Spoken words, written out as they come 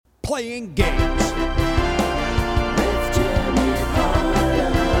Playing Games. With Jimmy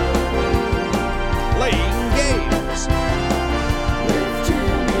Pardo. Playing Games. With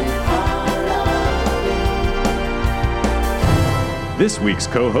Jimmy Pardo. This week's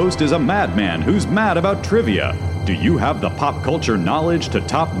co-host is a madman who's mad about trivia. Do you have the pop culture knowledge to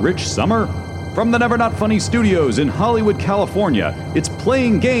top Rich Sommer? From the Never Not Funny Studios in Hollywood, California, it's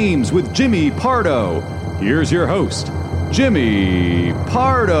Playing Games with Jimmy Pardo. Here's your host, Jimmy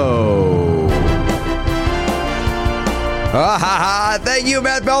Pardo. Thank you,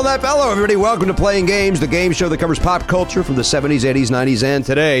 Matt Belknap. Hello, everybody. Welcome to Playing Games, the game show that covers pop culture from the 70s, 80s, 90s, and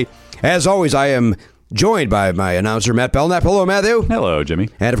today. As always, I am joined by my announcer, Matt Belknap. Hello, Matthew. Hello, Jimmy.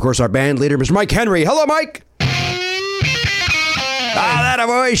 And, of course, our band leader, Mr. Mike Henry. Hello, Mike. That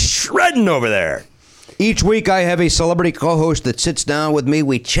boy shredding over there. Each week, I have a celebrity co-host that sits down with me.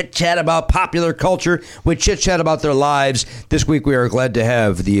 We chit-chat about popular culture. We chit-chat about their lives. This week, we are glad to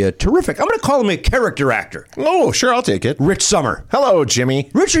have the terrific, I'm going to call him a character actor, Oh, sure, I'll take it. Rich Sommer. Hello, Jimmy.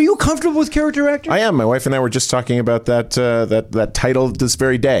 Rich, are you comfortable with character actor? I am. My wife and I were just talking about that title this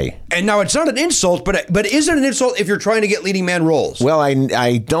very day. And now, it's not an insult, but is it an insult if you're trying to get leading man roles? Well,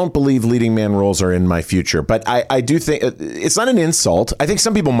 I don't believe leading man roles are in my future, but I do think it's not an insult. I think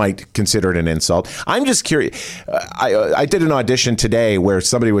some people might consider it an insult. I'm just curious. I did an audition today where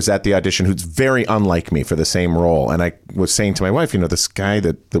somebody was at the audition who's very unlike me for the same role. And I was saying to my wife, this guy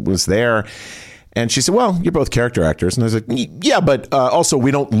that was there. And she said, well, you're both character actors. And I was like, yeah, but also we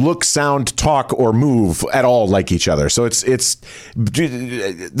don't look, sound, talk, or move at all like each other. So it's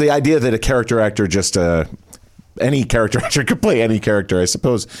the idea that a character actor just any character actor could play any character, I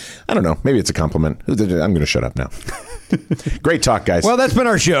suppose. I don't know. Maybe it's a compliment. I'm going to shut up now. Great talk, guys. Well, that's been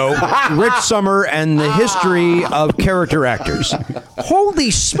our show. Rich Sommer and the history of character actors. Holy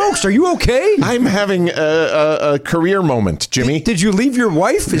smokes, are you okay? I'm having a career moment, Jimmy. Did you leave your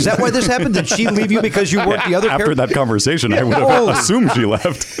wife? Is that why this happened? Did she leave you because you weren't the other After character? that conversation, I would have assumed she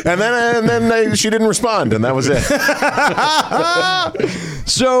left. And then she didn't respond, and that was it.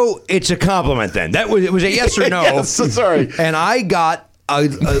 So it's a compliment then. It was a yes or no. Yes, sorry. And I got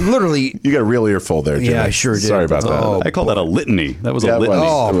literally. You got a real earful there, Jimmy. Yeah, I sure did. Sorry about that. Oh, I call that a litany. That was a Yeah, it was. litany.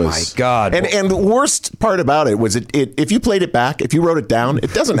 Oh, It my was- God. And the worst part about it was if you played it back, if you wrote it down,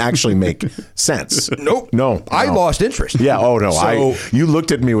 it doesn't actually make sense. Nope. No. I lost interest. Yeah. Oh, no. So- You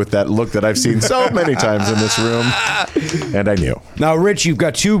looked at me with that look that I've seen so many times in this room, and I knew. Now, Rich, you've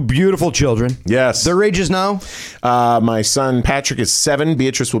got two beautiful children. Yes. Their ages now? My son Patrick is 7.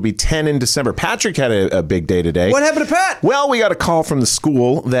 Beatrice will be 10 in December. Patrick had a big day today. What happened to Pat? Well, we got a call from the school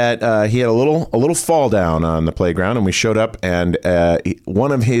that he had a little fall down on the playground, and we showed up, and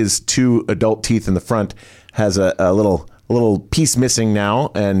one of his 2 adult teeth in the front has a little piece missing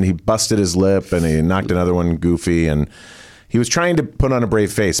now, and he busted his lip, and he knocked another one goofy, and he was trying to put on a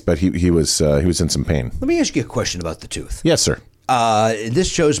brave face, but he was in some pain. Let me ask you a question about the tooth. Yes, sir.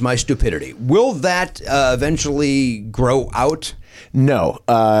 This shows my stupidity. Will that eventually grow out? No,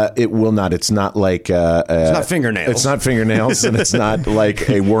 it will not. It's not like it's not fingernails. It's not fingernails, and it's not like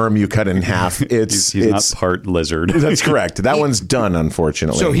a worm you cut in half. He's not part lizard. That's correct. That one's done,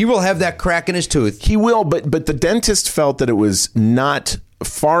 unfortunately. So he will have that crack in his tooth. He will, but the dentist felt that it was not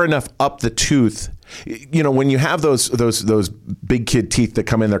far enough up the tooth. When you have those big kid teeth that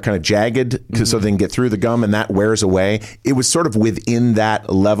come in, they're kind of jagged, so they can get through the gum, and that wears away. It was sort of within that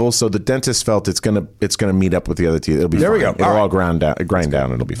level, so the dentist felt it's gonna meet up with the other teeth. It'll be There fine. we go. It'll all grind down.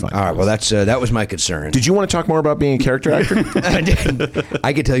 It'll be fine. All right. Well, that was my concern. Did you want to talk more about being a character actor?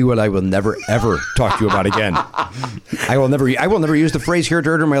 I can tell you what I will never ever talk to you about again. I will never use the phrase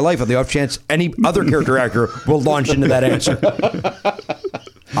character actor in my life on the off chance any other character actor will launch into that answer.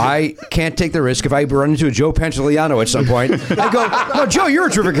 I can't take the risk if I run into a Joe Pantoliano at some point. I go, no, Joe, you're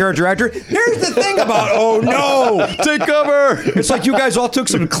a terrific character actor. Here's the thing about, oh no, take cover. It's like you guys all took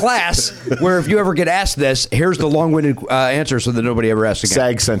some class where if you ever get asked this, here's the long-winded answer so that nobody ever asks again.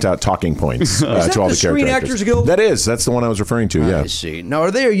 SAG sent out talking points to all the character Screen Actors Guild? That's the one I was referring to, yeah. I see. Now,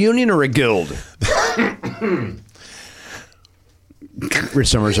 are they a union or a guild? Rich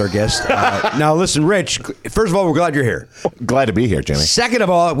Sommer's our guest. Now, listen, Rich, first of all, we're glad you're here. Glad to be here, Jimmy. Second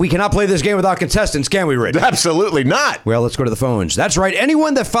of all, we cannot play this game without contestants, can we, Rich? Absolutely not. Well, let's go to the phones. That's right.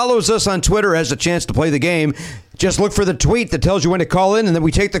 Anyone that follows us on Twitter has a chance to play the game. Just look for the tweet that tells you when to call in, and then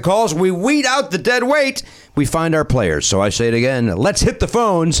we take the calls. We weed out the dead weight. We find our players. So I say it again. Let's hit the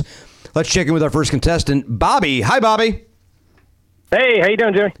phones. Let's check in with our first contestant, Bobby. Hi, Bobby. Hey, how you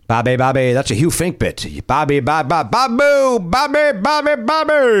doing, Jimmy? Bobby. That's a Hugh Fink bit. Bobby. Bob,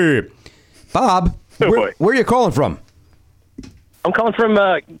 where are you calling from? I'm calling from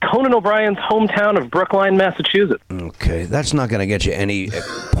Conan O'Brien's hometown of Brookline, Massachusetts. Okay, that's not going to get you any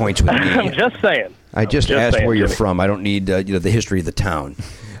points with me. I'm just saying. I just asked where you're from. I don't need the history of the town.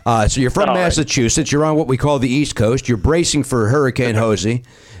 So you're from Massachusetts. You're on what we call the East Coast. You're bracing for Hurricane Hosey.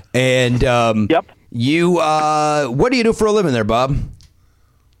 And Yep. you, what do you do for a living there, Bob?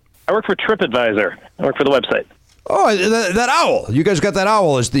 I work for TripAdvisor. I work for the website. Oh, that owl. You guys got that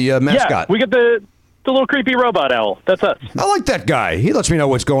owl as the mascot. Yeah, we get the little creepy robot owl. That's us. I like that guy. He lets me know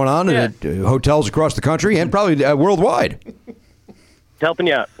what's going on at hotels across the country and probably worldwide. Helping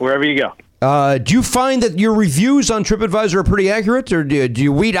you out wherever you go. Do you find that your reviews on TripAdvisor are pretty accurate, or do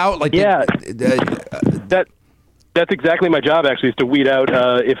you weed out like? Yeah, that's exactly my job. Actually, is to weed out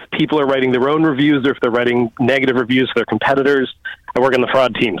if people are writing their own reviews or if they're writing negative reviews for their competitors. I work on the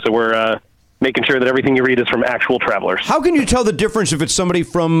fraud team, so we're making sure that everything you read is from actual travelers. How can you tell the difference if it's somebody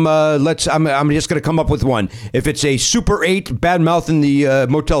from? I'm just going to come up with one. If it's a Super 8 bad mouth in the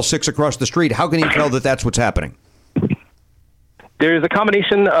Motel 6 across the street, how can you tell that that's what's happening? There's a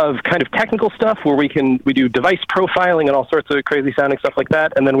combination of kind of technical stuff where we do device profiling and all sorts of crazy sounding stuff like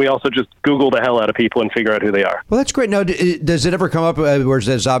that, and then we also just Google the hell out of people and figure out who they are. Well, that's great. Now, does it ever come up where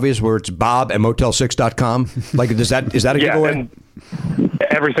it's obvious where it's Bob at Motel6.com? Like, is that a giveaway?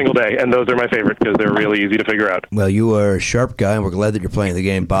 Every single day, and those are my favorite because they're really easy to figure out. Well, you are a sharp guy, and we're glad that you're playing the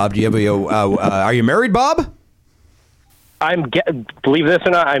game, Bob. Do you have are you married, Bob? Believe this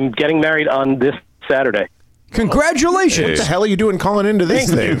or not, I'm getting married on this Saturday. Congratulations! What the hell are you doing calling into this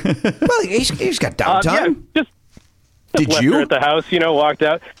thing? Well, he's got downtime. Yeah, just left her at the house, walked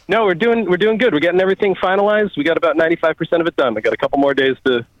out. No, we're doing good. We're getting everything finalized. We got about 95% of it done. We got a couple more days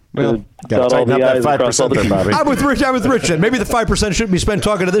to dot all the I's and cross all the T's. Bobby. I'm with Rich. Then maybe the 5% shouldn't be spent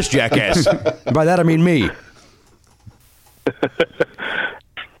talking to this jackass. By that I mean me.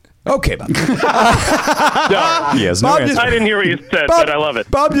 Okay, Bob. Yes, I didn't hear what you said, but I love it.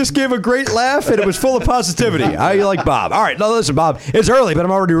 Bob just gave a great laugh, and it was full of positivity. I like Bob. All right, now listen, Bob. It's early, but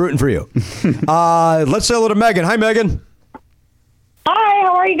I'm already rooting for you. Let's say hello to Megan. Hi, Megan. Hi,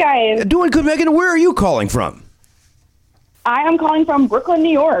 how are you guys? Doing good, Megan. Where are you calling from? I am calling from Brooklyn,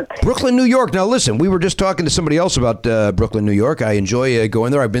 New York. Brooklyn, New York. Now, listen, we were just talking to somebody else about Brooklyn, New York. I enjoy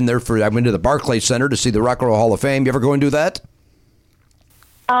going there. I've been to the Barclays Center to see the Rock and Roll Hall of Fame. You ever go and do that?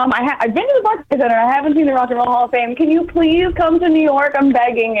 I've been to the Barclays Center. I haven't seen the Rock and Roll Hall of Fame. Can you please come to New York? I'm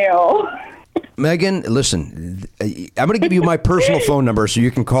begging you. Megan, listen, I'm going to give you my personal phone number so you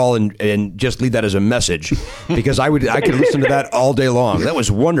can call and just leave that as a message, because I could listen to that all day long. That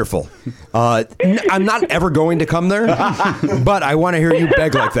was wonderful. I'm not ever going to come there, but I want to hear you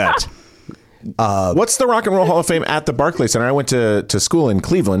beg like that. What's the Rock and Roll Hall of Fame at the Barclays Center? I went to school in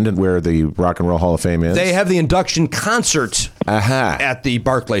Cleveland, where the Rock and Roll Hall of Fame is. They have the induction concert at the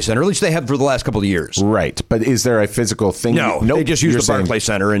Barclays Center. At least they have for the last couple of years. Right. But is there a physical thing? No, they just use the Barclays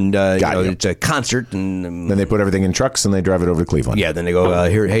Center, and it's a concert. And then they put everything in trucks, and they drive it over to Cleveland. Yeah, then they go,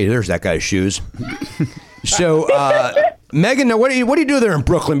 hey, there's that guy's shoes. So, Megan, now what do you do there in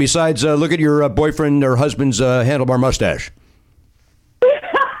Brooklyn besides look at your boyfriend or husband's handlebar mustache?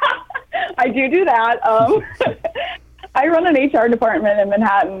 I do that. I run an HR department in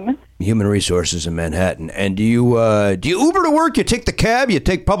Manhattan. Human resources in Manhattan. And do you Uber to work? You take the cab? You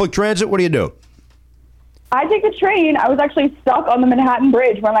take public transit? What do you do? I take the train. I was actually stuck on the Manhattan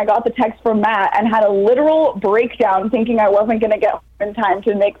Bridge when I got the text from Matt and had a literal breakdown thinking I wasn't going to get home in time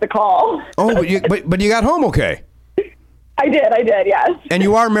to make the call. Oh, but you got home okay? I did, yes. And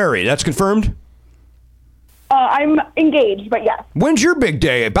you are married. That's confirmed? I'm engaged, but yes. When's your big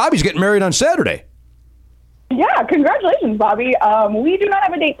day? Bobby's getting married on Saturday. Yeah, congratulations, Bobby. We do not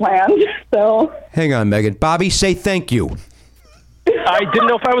have a date planned, so... Hang on, Megan. Bobby, say thank you. I didn't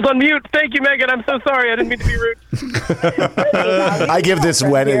know if I was on mute. Thank you, Megan. I'm so sorry. I didn't mean to be rude. I give this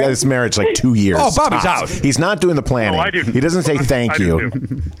marriage like 2 years. Oh, Bobby's tops. out. He's not doing the planning. Oh, I do. He doesn't say thank you.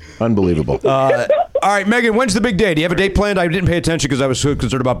 Unbelievable. All right, Megan, when's the big day? Do you have a date planned? I didn't pay attention because I was so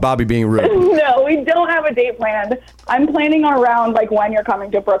concerned about Bobby being rude. No, we don't have a date planned. I'm planning around when you're coming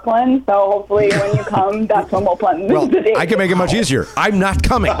to Brooklyn, so hopefully when you come, that's when we'll plan the date. I can make it much easier. I'm not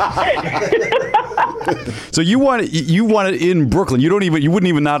coming. So you want it in Brooklyn? You wouldn't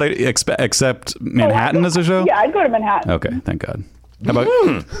even not accept Manhattan as a show? Yeah, I'd go to Manhattan. Okay, thank God. How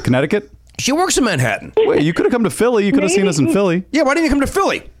about Connecticut? She works in Manhattan. Wait, you could have come to Philly. You could have seen us in Philly. Yeah, why didn't you come to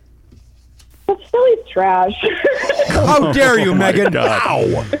Philly? Well, Philly's trash. How dare you, Megan?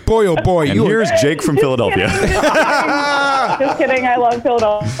 God. Wow. Boy, oh boy. And here's Jake from Philadelphia. Just kidding. I love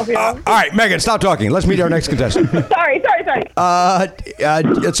Philadelphia. All right, Megan, stop talking. Let's meet our next contestant. Sorry.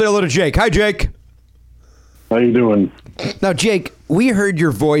 Let's say hello to Jake. Hi, Jake. How you doing? Now, Jake, we heard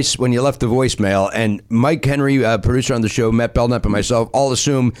your voice when you left the voicemail, and Mike Henry, producer on the show, Matt Belknap, and myself all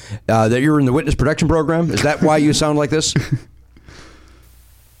assume that you're in the witness protection program. Is that why you sound like this?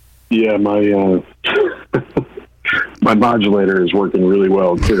 Yeah, my my modulator is working really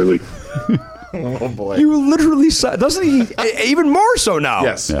well. Clearly, Oh boy. You literally sound, doesn't he? Even more so now.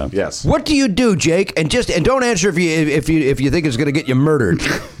 Yes. Yeah. Yes. What do you do, Jake? And don't answer if you think it's going to get you murdered.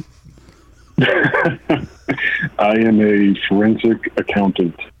 I am a forensic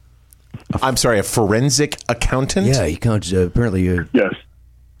accountant. I'm sorry, a forensic accountant? Yeah, he counts. Apparently, Yes.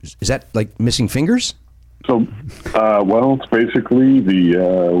 is that like missing fingers? So, well, it's basically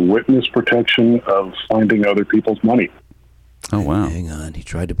the witness protection of finding other people's money. Oh, wow. Hang on, he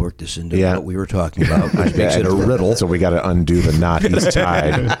tried to work this into Yeah. what we were talking about, which makes it a riddle. So we got to undo the knot he's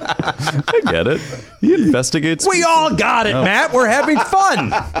tied. I get it. He investigates. We all got it, Matt. We're having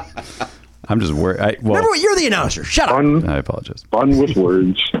fun. I'm just worried. Remember what? You're the announcer. Shut up. I apologize. Fun with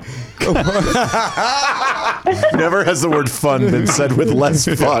words. Never has the word fun been said with less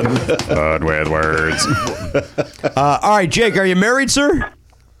fun. Fun with words. All right, Jake, are you married, sir?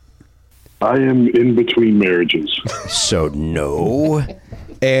 I am in between marriages. So no.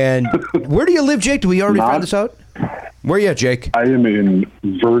 And where do you live, Jake? Do we already find this out? Where you at, Jake? I am in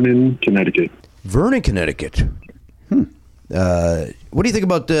Vernon, Connecticut. Vernon, Connecticut. What do you think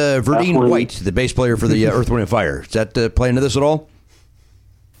about Verdine where- White, the bass player for the Earth, Wind & Fire? Is that play into this at all?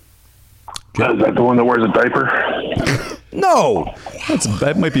 Is that the one that wears a diaper? No.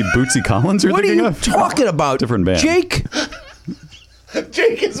 That might be Bootsy Collins you're What are thinking you of? talking about? Different band. Jake?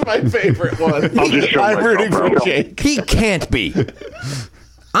 Jake is my favorite one. I'll just show I'm myself, rooting for bro. Jake. He can't be.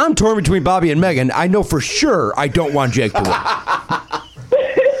 I'm torn between Bobby and Megan. I know for sure I don't want Jake to win.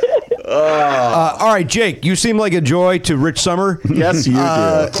 All right, Jake, you seem like a joy to Rich Sommer. Yes, you do.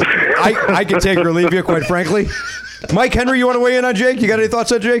 I can take or leave you, quite frankly. Mike Henry, you want to weigh in on Jake? You got any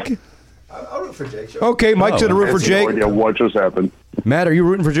thoughts on Jake? I'll root for Jake. Sure. Okay, Mike's in a root for No Jake. idea what just happened. Matt, are you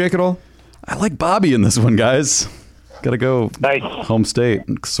rooting for Jake at all? I like Bobby in this one, guys. Got to go Nice. home state,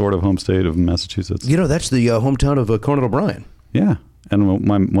 sort of home state of Massachusetts. You know, that's the hometown of Conan O'Brien. Yeah. And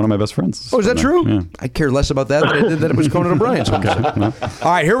one of my best friends. Oh, is that true? Yeah. I care less about that than I did that it was Conan O'Brien's hometown.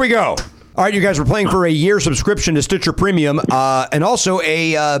 All right, here we go. All right, you guys, we're playing for a year subscription to Stitcher Premium and also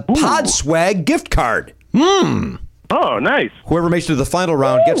a Podswag gift card. Oh, nice. Whoever makes it to the final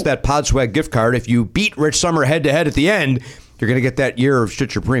round gets that Podswag gift card. If you beat Rich Sommer head-to-head at the end, you're going to get that year of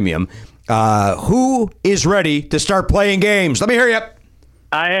Stitcher Premium. Who is ready to start playing games? Let me hear you.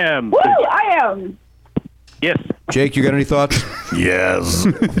 I am. Woo, I am. Yes. Jake, you got any thoughts? Yes.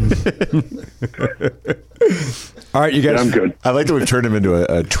 All right, you guys. I'm good. I like that we've turned him into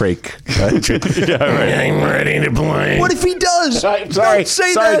a trach. I'm ready to play. What if he does? Sorry, Don't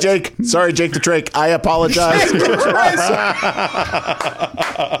say sorry, that. Jake. Sorry, Jake the trach. I apologize.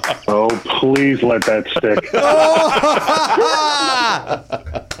 Oh, please let that stick.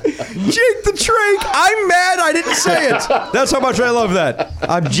 Jake the Trach. I'm mad I didn't say it. That's how much I love that.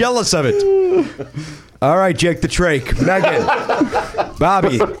 I'm jealous of it. All right, Jake the Trach. Megan.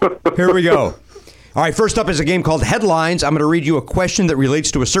 Bobby. Here we go. All right, first up is a game called Headlines. I'm going to read you a question that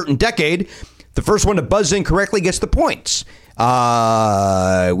relates to a certain decade. The first one to buzz in correctly gets the points.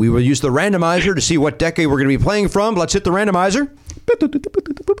 We will use the randomizer to see what decade we're going to be playing from. Let's hit the randomizer.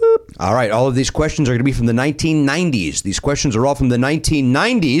 All right, all of these questions are going to be from the 1990s. These questions are all from the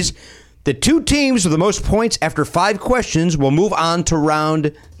 1990s. The two teams with the most points after 5 questions will move on to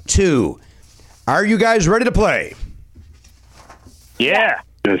round 2. Are you guys ready to play? Yeah.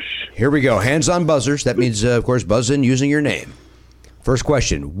 Yes. Here we go. Hands on buzzers. That means, of course, buzz in using your name. First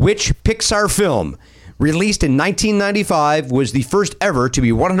question. Which Pixar film released in 1995 was the first ever to be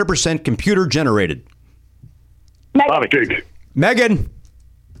 100% computer generated? Megan. Bobby. Jake. Megan.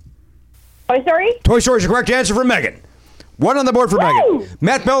 Toy Story? Toy Story is the correct answer for Megan. 1 on the board for Woo! Megan.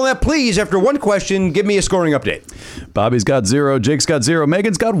 Matt Belknap, please, after 1 question, give me a scoring update. Bobby's got 0. Jake's got 0.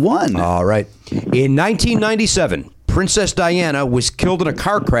 Megan's got 1. All right. In 1997, Princess Diana was killed in a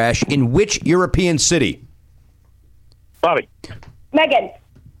car crash in which European city? Bobby. Megan.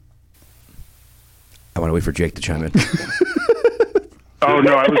 I want to wait for Jake to chime in. Oh,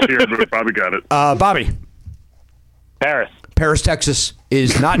 no, I was here, but Bobby got it. Bobby. Paris. Paris, Texas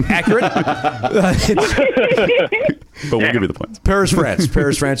is not accurate. But we'll give you the points. Paris, France.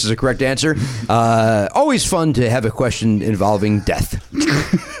 Paris, France is a correct answer. Always fun to have a question involving death.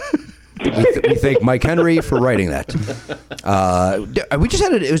 We thank Mike Henry for writing that. We just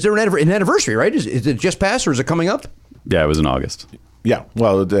had it. Was there an anniversary, right? Is it just passed or is it coming up? Yeah, it was in August. Yeah.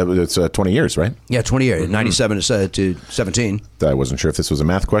 Well, it's 20 years, right? Yeah, 20 years, 97 to 17. I wasn't sure if this was a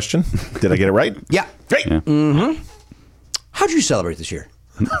math question. Did I get it right? Yeah. Great. Mm-hmm. How did you celebrate this year?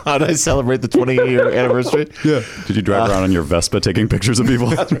 How did I celebrate the 20-year anniversay? Yeah. Did you drive around on your Vespa taking pictures of people?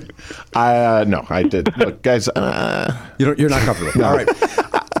 No, I did. Look, guys, You're not comfortable. All right.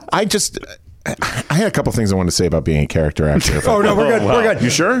 I had a couple things I wanted to say about being a character actor. Oh, no, we're good. Wow. We're good. You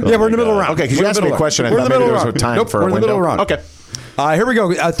sure? Yeah, we're in the middle of the round. Okay, because you asked me a question. I We're in thought the maybe middle there of was the round. time for We're a in the middle of the round. window. Okay. Here we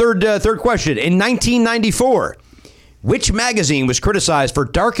go. Third question. In 1994, which magazine was criticized for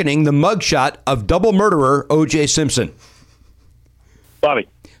darkening the mugshot of double murderer O.J. Simpson? Bobby.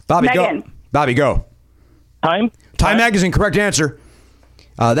 Bobby, Megan. go. Bobby, go. Time? Time Magazine, correct answer.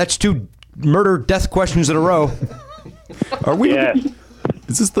 That's 2 death questions in a row. Are we? Yes.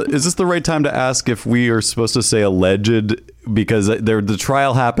 Is this the right time to ask if we are supposed to say alleged? Because the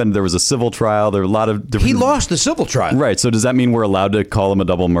trial happened. There was a civil trial. There were a lot of different. He lost the civil trial. Right. So does that mean we're allowed to call him a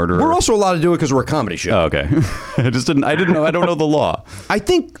double murderer? We're also allowed to do it because we're a comedy show. Oh, okay. I didn't know. I don't know the law. I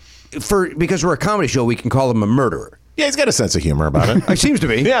think because we're a comedy show, we can call him a murderer. Yeah, he's got a sense of humor about it. It seems to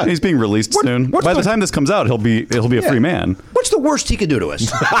be. Yeah. He's being released soon. By the time this comes out, he'll be a free man. What's the worst he could do to us?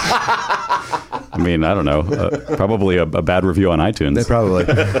 I mean, I don't know. Probably a bad review on iTunes. Probably.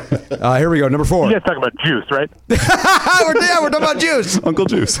 Here we go. Number 4. You guys talking about juice, right? we're talking about Juice. Uncle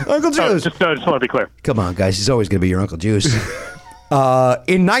Juice. Uncle Juice. Just want to be clear. Come on, guys. He's always going to be your Uncle Juice.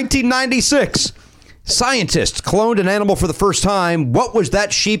 In 1996, scientists cloned an animal for the first time. What was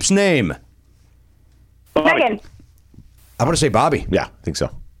that sheep's name? Megan. I'm going to say Bobby. Yeah, I think so.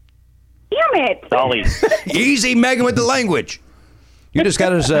 Damn it. Dolly. Easy, Megan, with the language. You just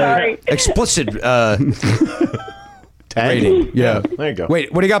got his Sorry. explicit Tag? rating. Yeah. There you go.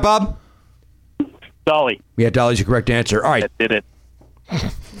 Wait, what do you got, Bob? Dolly. Yeah, Dolly's the correct answer. All right. I did it.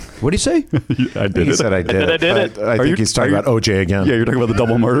 What did he say? I did He it. said I did I did it. I think he's talking about OJ again. Yeah, you're talking about the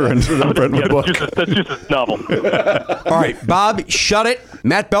double murder and Brentwood book. That's just a novel. All right, Bob, shut it.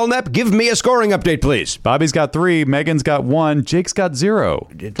 Matt Belknap, give me a scoring update, please. Bobby's got 3. Megan's got 1. Jake's got 0.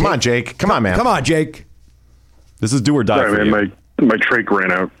 Come on, Jake. Come on, man. Come on, Jake. This is do or die for Sorry, you. man, my trach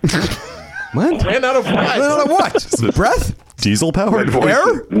ran out. What? Ran out of what? Breath? Diesel powered?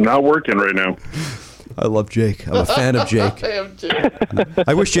 Air? Not working right now. I love Jake. I'm a fan of Jake. I am too.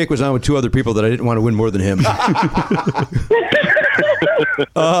 I wish Jake was on with 2 other people that I didn't want to win more than him.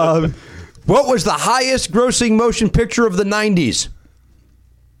 What was the highest grossing motion picture of the 90s?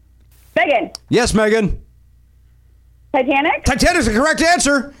 Megan. Yes, Megan. Titanic. Titanic's the correct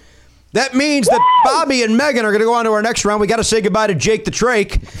answer. That means that Bobby and Megan are going to go on to our next round. We got to say goodbye to Jake the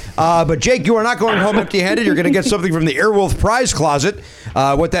Trach. But Jake, you are not going home empty-handed. You're going to get something from the Earwolf prize closet.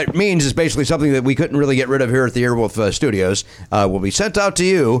 What that means is basically something that we couldn't really get rid of here at the Earwolf studios. Will be sent out to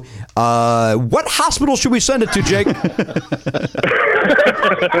you. What hospital should we send it to, Jake?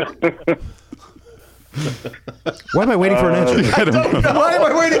 Why am I waiting for an answer? I don't know. Why am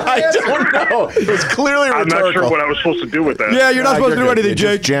I waiting? I don't know. It was clearly I'm rhetorical. not sure what I was supposed to do with that. Yeah, you're not supposed to do You're good. anything,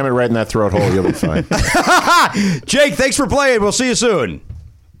 Just Jake. jam it right in that throat hole. You'll be fine. Jake, thanks for playing. We'll see you soon.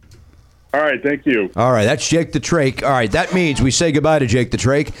 All right, thank you. All right, that's Jake the Trach. All right, that means we say goodbye to Jake the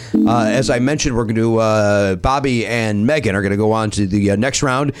Trach. As I mentioned, we're going to Bobby and Megan are going to go on to the next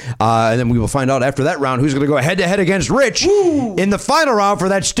round, and then we will find out after that round who's going to go head-to-head against Rich in the final round for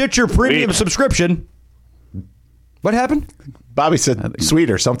that Stitcher Premium subscription. What happened? Bobby said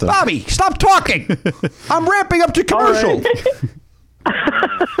sweet or something. Bobby, stop talking. I'm ramping up to commercial.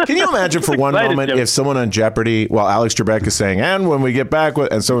 Can you imagine for one Excited, moment Jim. if someone on Jeopardy, while Alex Trebek is saying, and when we get back,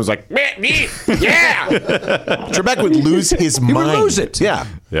 and someone's like, yeah, Trebek would lose his mind. would lose it. Yeah.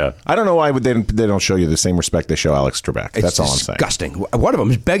 Yeah. I don't know why they don't show you the same respect they show Alex Trebek. That's all I'm saying. Disgusting. One of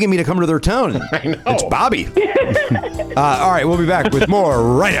them is begging me to come to their town. I know. It's Bobby. All right, we'll be back with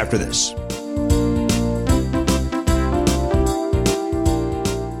more right after this.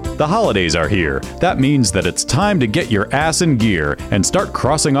 The holidays are here. That means that it's time to get your ass in gear and start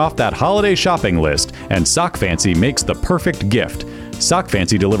crossing off that holiday shopping list, and Sock Fancy makes the perfect gift. Sock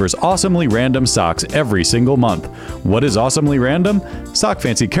Fancy delivers awesomely random socks every single month. What is awesomely random? Sock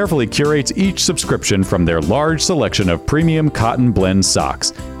Fancy carefully curates each subscription from their large selection of premium cotton blend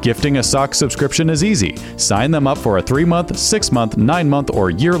socks. Gifting a sock subscription is easy. Sign them up for a 3-month, 6-month, 9-month, or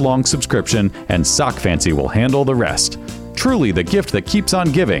year-long subscription, and Sock Fancy will handle the rest. Truly the gift that keeps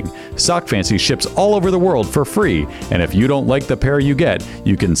on giving. Sock Fancy ships all over the world for free, and if you don't like the pair you get,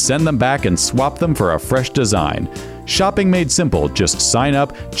 you can send them back and swap them for a fresh design. Shopping made simple. Just sign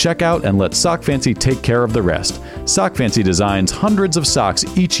up, check out, and let Sock Fancy take care of the rest. Sock Fancy designs hundreds of socks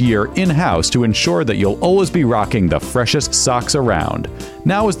each year in-house to ensure that you'll always be rocking the freshest socks around.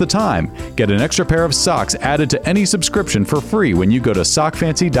 Now is the time. Get an extra pair of socks added to any subscription for free when you go to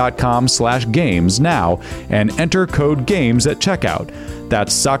sockfancy.com/games now and enter code GAMES at checkout.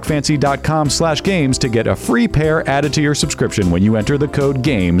 That's sockfancy.com/games to get a free pair added to your subscription when you enter the code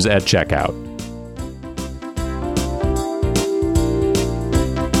GAMES at checkout.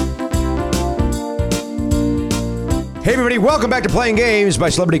 Hey, everybody, welcome back to Playing Games. My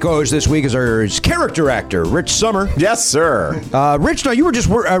celebrity co-host this week is our character actor, Rich Sommer. Yes, sir. Rich, now you were just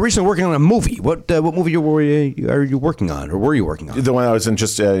recently working on a movie. What movie are you working on, or were you working on? The one I was in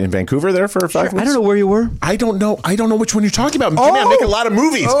in Vancouver there for 5 weeks? I don't know where you were. I don't know which one you're talking about. Jimmy, I'm making a lot of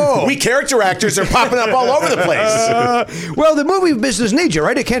movies. We character actors are popping up all over the place. Well, the movie business needs you,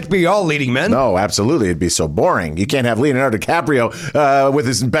 right? It can't be all leading men. No, absolutely. It'd be so boring. You can't have Leonardo DiCaprio with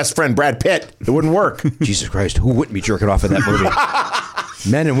his best friend Brad Pitt. It wouldn't work. Jesus Christ, who wouldn't be jerking off in that movie?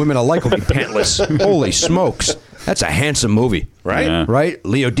 Men and women alike will be pantless. Holy smokes. That's a handsome movie. Right? Yeah. Right?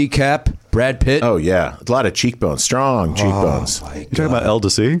 Leo DiCap, Brad Pitt. Oh, yeah. A lot of cheekbones. Strong cheekbones. You talking about L to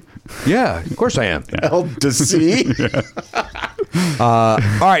C? Yeah, of course I am. L to C? All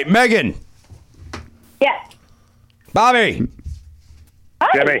right, Megan. Yes. Bobby.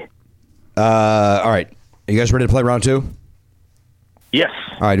 Jimmy. All right. Are you guys ready to play round two? Yes.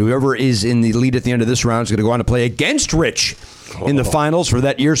 All right, whoever is in the lead at the end of this round is going to go on to play against Rich in the finals for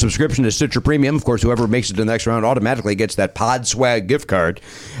that year's subscription to Stitcher Premium. Of course, whoever makes it to the next round automatically gets that Pod Swag gift card.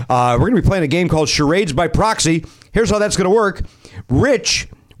 We're going to be playing a game called Charades by Proxy. Here's how that's going to work. Rich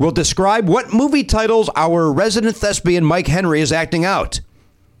will describe what movie titles our resident thespian Mike Henry is acting out.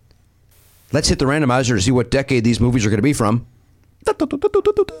 Let's hit the randomizer to see what decade these movies are going to be from.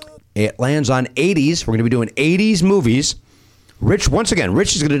 It lands on 80s. We're going to be doing 80s movies. Rich is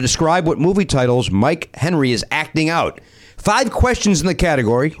going to describe what movie titles Mike Henry is acting out. 5 questions in the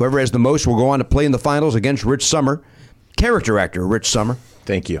category. Whoever has the most will go on to play in the finals against Rich Sommer. Character actor, Rich Sommer.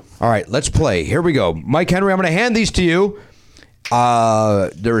 Thank you. All right, let's play. Here we go. Mike Henry, I'm going to hand these to you.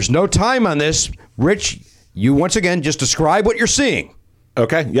 There is no time on this. Rich, you once again just describe what you're seeing.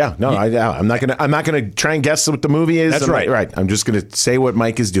 Okay. Yeah. No, I'm not gonna try and guess what the movie is. That's right. Right. I'm just gonna say what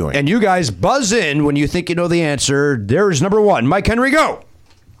Mike is doing. And you guys buzz in when you think you know the answer. There's number 1. Mike Henry, go.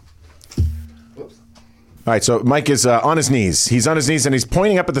 All right, so Mike is on his knees. He's on his knees and he's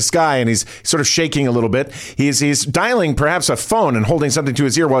pointing up at the sky and he's sort of shaking a little bit. He's dialing perhaps a phone and holding something to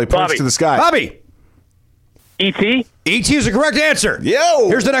his ear while he points Bobby. to the sky. Bobby. E.T. E.T. is the correct answer. Yo!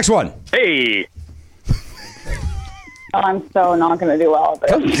 Here's the next one. Hey. Oh, I'm so not going to do well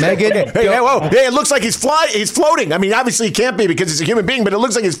at this. Megan. Hey, whoa! Hey, it looks like he's floating. I mean, obviously he can't be because he's a human being, but it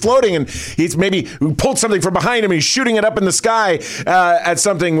looks like he's floating, and he's maybe pulled something from behind him, and he's shooting it up in the sky at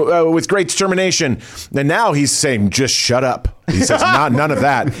something with great determination. And now he's saying, "Just shut up." He says, "None of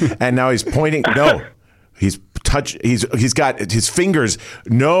that." And now he's pointing. No, he's got his fingers.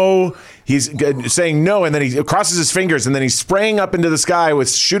 No, he's saying no, and then he crosses his fingers, and then he's spraying up into the sky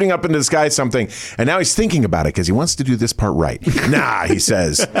shooting up into the sky something. And now he's thinking about it because he wants to do this part right. Nah, he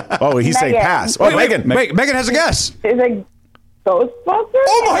says. Oh, he's saying Megan. pass. Oh, Megan. Megan has a guess. Is it Ghostbusters?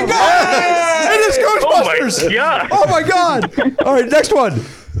 Oh my God! It is Ghostbusters! Oh my God! Oh my God! All right, next one.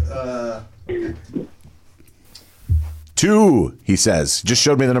 2, he says. Just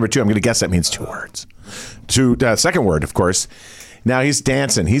showed me the number 2. I'm going to guess that means 2 words. Second word, of course. Now he's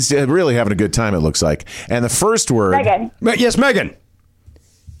dancing. He's really having a good time, it looks like. And the first word. Megan. Yes, Megan.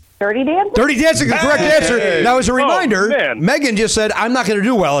 Dirty Dancing? Dirty Dancing is the correct answer. Now, as a reminder, man. Megan just said, I'm not going to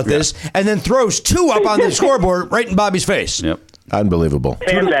do well at this, and then throws 2 up on the scoreboard right in Bobby's face. Yep. Unbelievable.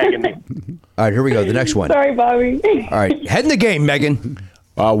 Sandbagging me. All right, here we go. The next one. Sorry, Bobby. All right, head in the game, Megan.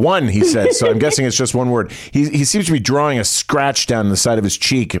 1, he says. So I'm guessing it's just one word. He seems to be drawing a scratch down the side of his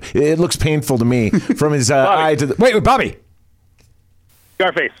cheek. It looks painful to me from his eye to the. Wait, Bobby.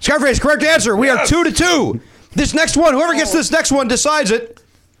 Scarface. Scarface, correct answer. We are 2-2. This next one, whoever gets this next one decides it.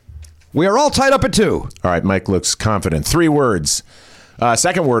 We are all tied up at 2. All right, Mike looks confident. 3 words.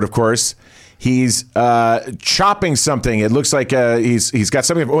 Second word, of course. He's chopping something. It looks like he's got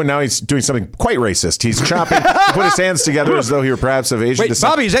something. Oh, now he's doing something quite racist. He's chopping. He put his hands together as though he were perhaps of Asian Wait,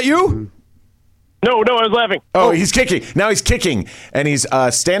 descent. Bobby, is that you? No, I was laughing. Oh, he's kicking. Now he's kicking, and he's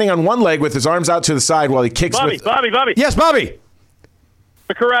standing on one leg with his arms out to the side while he kicks. Bobby. Yes, Bobby.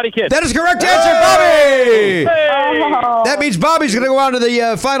 The Karate Kid. That is correct answer, Bobby. Oh. That means Bobby's going to go on to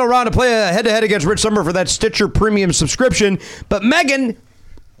the final round to play a head-to-head against Rich Sommer for that Stitcher Premium subscription. But Megan,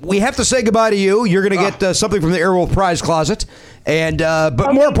 we have to say goodbye to you. You're going to get something from the Airwolf Prize Closet, and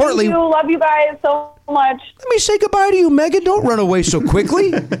but more importantly, Love you guys so much. Let me say goodbye to you, Megan. Don't run away so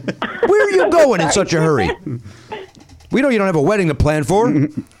quickly. Where are you going in such a hurry? We know you don't have a wedding to plan for.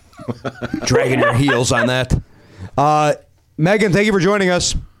 Dragging your heels on that. Megan, thank you for joining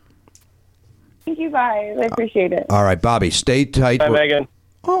us. Thank you, guys. I appreciate it. All right, Bobby, stay tight. Bye, Megan.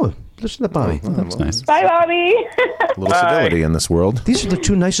 Oh, listen to Bobby. That's nice. Bye, Bobby. A little civility in this world. These are the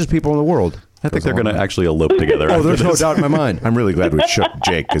two nicest people in the world. I think they're going to actually elope together. Oh, after there's no this. doubt in my mind. I'm really glad we shook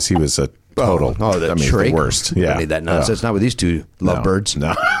Jake because he was a total. the the worst. Yeah. Don't need that nonsense. Not with these two lovebirds.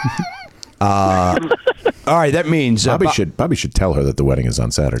 No. All right, that means Bobby should tell her that the wedding is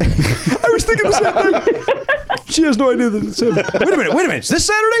on Saturday. I was thinking the same thing. She has no idea that it's Saturday. Wait a minute. Is this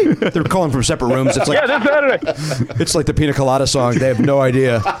Saturday? They're calling from separate rooms. It's like, Yeah, that's Saturday. it's like the Pina Colada song. They have no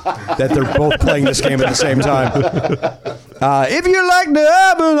idea that they're both playing this game at the same time. If you like to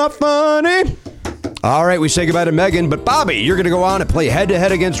have enough funny. All right, we say goodbye to Megan, but Bobby, you're going to go on and play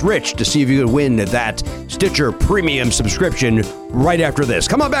head-to-head against Rich to see if you can win that Stitcher Premium subscription right after this.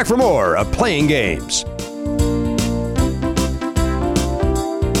 Come on back for more of Playing Games.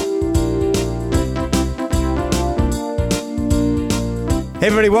 Hey,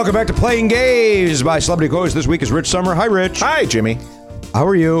 everybody, welcome back to Playing Games. My celebrity co-host this week is Rich Sommer. Hi, Rich. Hi, Jimmy. How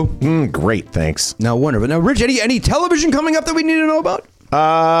are you? Great, thanks. Now, wonderful. Now, Rich, any television coming up that we need to know about?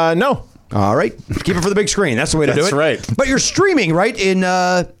 No. All right. Keep it for the big screen. That's the way to do it. That's right. But you're streaming, right? In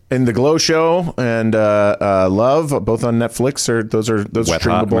The Glow Show and Love, both on Netflix. Those are Wet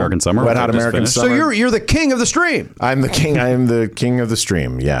Hot streamable. American Summer, Wet which I Hot just American finished. So Summer. you're the king of the stream. I'm the king. I am the king of the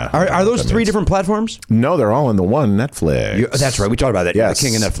stream. Yeah. Are those That three means- different platforms? No, they're all in the one Netflix. That's right. We talked about that. Yes.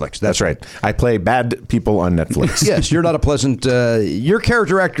 You're the king of Netflix. That's right. I play bad people on Netflix. Yes, you're not a pleasant. Your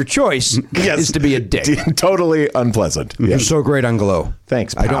character actor choice is to be a dick. Totally unpleasant. You're Yes. so great on Glow.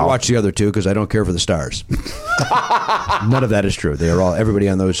 Thanks, I don't pal. watch the other two because I don't care for the stars. None of that is true. They are all. Everybody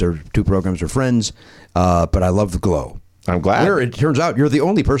on those two programs are friends. But I love the Glow. I'm glad. It turns out you're the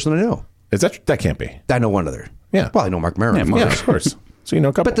only person I know. Is that can't be? I know one other. Yeah. Well, I know Mark Maron. Yeah, Yeah, of course. So you know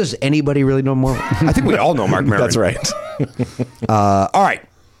a couple. But does anybody really know more? I think we all know Mark Maron. That's right. All right,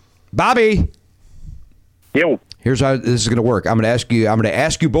 Bobby. Yo. Here's how this is going to work. I'm going to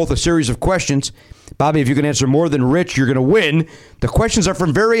ask you both a series of questions. Bobby, if you can answer more than Rich, you're going to win. The questions are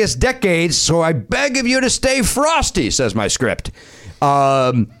from various decades, so I beg of you to stay frosty, says my script.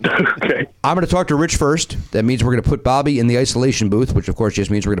 Okay. I'm going to talk to Rich first. That means we're going to put Bobby in the isolation booth, which of course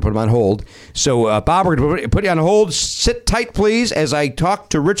just means we're going to put him on hold. So, Bob, we're going to put you on hold. Sit tight, please, as I talk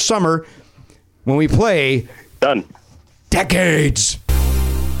to Rich Sommer when we play Done. Decades.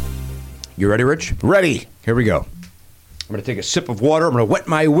 You ready, Rich? Ready. Here we go. I'm going to take a sip of water. I'm going to wet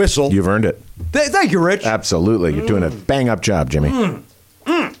my whistle. You've earned it. Thank you, Rich. Absolutely. You're doing a bang-up job, Jimmy.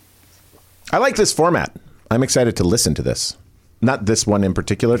 I like this format. I'm excited to listen to this. Not this one in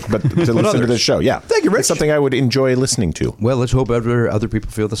particular, but to listen to others. this show. Yeah. Thank you, Rich. It's something I would enjoy listening to. Well, let's hope other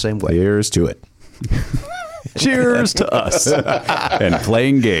people feel the same way. Here's to it. Cheers to us and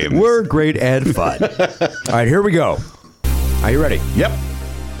Playing Games. We're great and fun. All right, here we go. Are you ready? Yep.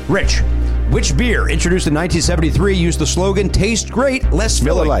 Rich, which beer introduced in 1973 used the slogan, taste great, less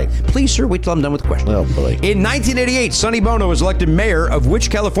Miller filling? Lite. Please, sir, wait till I'm done with the question. Oh, boy. In 1988, Sonny Bono was elected mayor of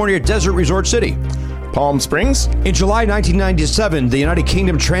which California desert resort city? Palm Springs, In July 1997, the United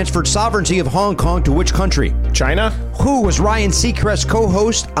Kingdom transferred sovereignty of Hong Kong to which country? China, Who was Ryan Seacrest's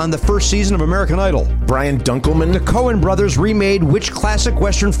co-host on the first season of American Idol? Brian Dunkelman. The Coen brothers remade which classic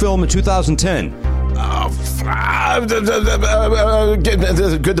Western film in 2010? Good,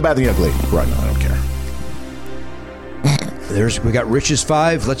 the bad, the ugly. Right, no, I don't care. We got Rich's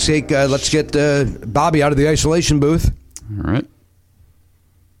 5. Let's get Bobby out of the isolation booth. All right.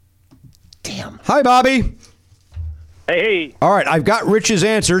 Damn. Hi, Bobby. Hey. All right, I've got Rich's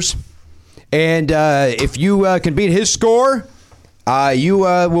answers, and if you can beat his score, you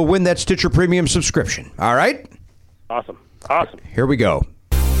will win that Stitcher Premium subscription. All right? Awesome. Here we go.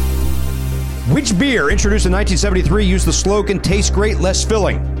 Which beer introduced in 1973 used the slogan, taste great, less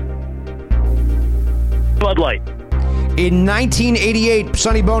filling? Bud Light. In 1988,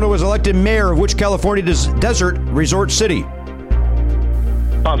 Sonny Bono was elected mayor of which California desert resort city?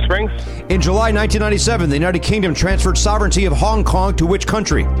 Palm Springs. In July 1997, the United Kingdom transferred sovereignty of Hong Kong to which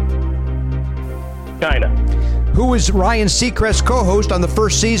country? China. Who was Ryan Seacrest's co-host on the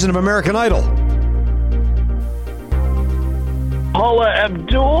first season of American Idol? Paula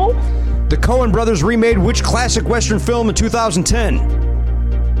Abdul. The Coen brothers remade which classic Western film in 2010?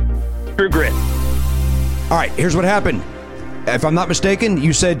 True Grit. All right, here's what happened. If I'm not mistaken,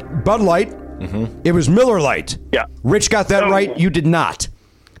 you said Bud Light. It was Miller Lite. Yeah. Rich got that right. You did not.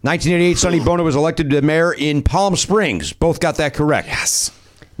 1988, Sonny Bono was elected to mayor in Palm Springs. Both got that correct. Yes.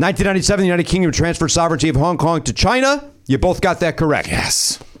 1997, the United Kingdom transferred sovereignty of Hong Kong to China. You both got that correct.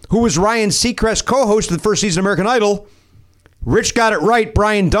 Yes. Who was Ryan Seacrest's co-host of the first season of American Idol? Rich got it right.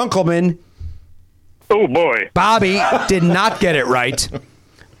 Brian Dunkelman. Oh, boy. Bobby did not get it right.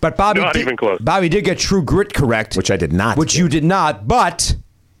 But Bobby Not even close. Bobby did get True Grit correct. Which I did not. Which you did not, but...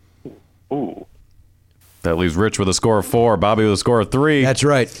 Ooh. That leaves Rich with a score of 4, Bobby with a score of 3. That's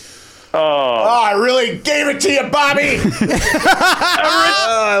right. Oh, I really gave it to you, Bobby.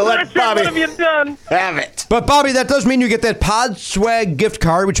 Let Bobby What have you done? have it. But, Bobby, that does mean you get that Pod Swag gift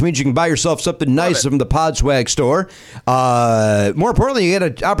card, which means you can buy yourself something nice from the Pod Swag store. More importantly, you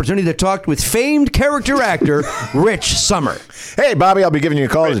get an opportunity to talk with famed character actor Rich Sommer. Hey, Bobby, I'll be giving you a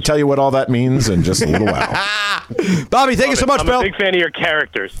call to tell you what all that means in just a little while. Bobby, thank you so much, I'm Bill. a big fan of your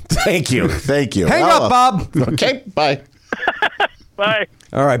characters. Thank you. Thank you. Hang up, Bob. Okay, bye. Bye.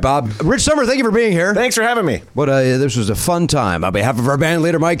 All right, Bob. Rich Sommer, thank you for being here. Thanks for having me. This was a fun time. On behalf of our band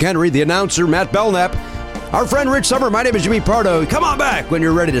leader, Mike Henry, the announcer, Matt Belknap, our friend Rich Sommer, my name is Jimmy Pardo. Come on back when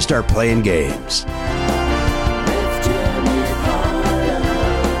you're ready to start playing games.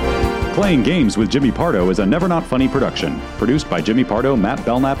 Playing Games with Jimmy Pardo is a Never Not Funny production. Produced by Jimmy Pardo, Matt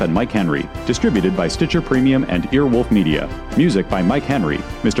Belknap, and Mike Henry. Distributed by Stitcher Premium and Earwolf Media. Music by Mike Henry.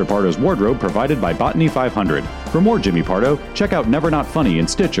 Mr. Pardo's wardrobe provided by Botany 500. For more Jimmy Pardo, check out Never Not Funny in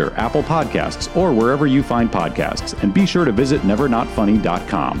Stitcher, Apple Podcasts, or wherever you find podcasts. And be sure to visit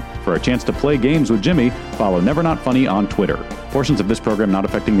nevernotfunny.com. For a chance to play games with Jimmy, follow Never Not Funny on Twitter. Portions of this program not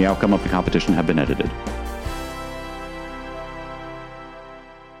affecting the outcome of the competition have been edited.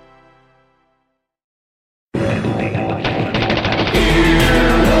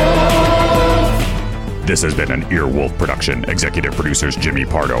 This has been an Earwolf production. Executive producers Jimmy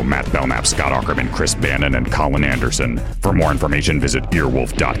Pardo, Matt Belknap, Scott Aukerman, Chris Bannon, and Colin Anderson. For more information, visit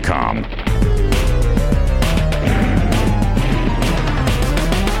earwolf.com.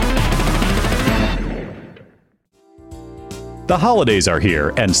 The holidays are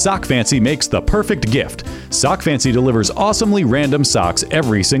here, and Sock Fancy makes the perfect gift. Sock Fancy delivers awesomely random socks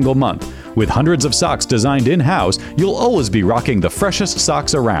every single month. With hundreds of socks designed in-house, you'll always be rocking the freshest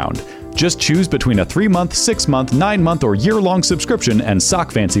socks around. Just choose between a 3-month, 6-month, 9-month, or year-long subscription, and Sock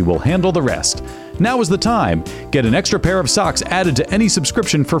Fancy will handle the rest. Now is the time. Get an extra pair of socks added to any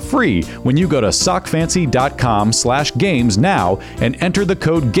subscription for free when you go to sockfancy.com/games now and enter the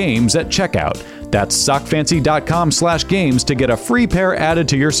code GAMES at checkout. That's sockfancy.com/games to get a free pair added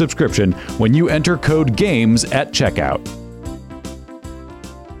to your subscription when you enter code GAMES at checkout.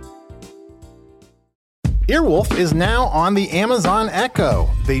 Earwolf is now on the Amazon Echo.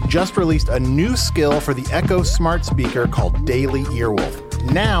 They just released a new skill for the Echo smart speaker called Daily Earwolf.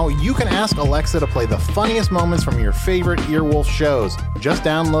 Now you can ask Alexa to play the funniest moments from your favorite Earwolf shows. Just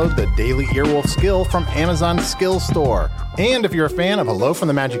download the Daily Earwolf skill from Amazon's Skill Store. And if you're a fan of Hello from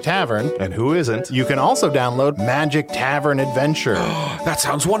the Magic Tavern, and who isn't, you can also download Magic Tavern Adventure. That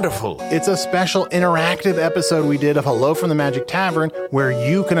sounds wonderful. It's a special interactive episode we did of Hello from the Magic Tavern where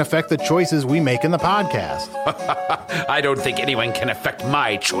you can affect the choices we make in the podcast. I don't think anyone can affect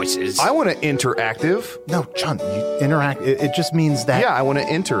my choices. I want to interactive. No, Chunt, you interact. It just means that. Yeah, I want to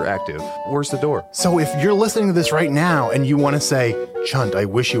interactive. Where's the door? So if you're listening to this right now and you want to say, Chunt, I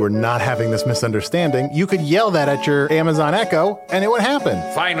wish you were not having this misunderstanding, you could yell that at your Amazon Echo and it would happen.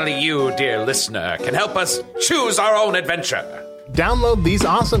 Finally, you, dear listener, can help us choose our own adventure. Download these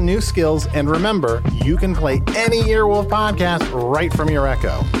awesome new skills and remember, you can play any Earwolf podcast right from your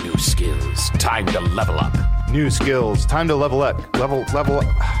Echo. New skills, time to level up. New skills, time to level up. Level up.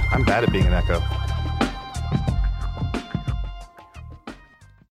 I'm bad at being an Echo.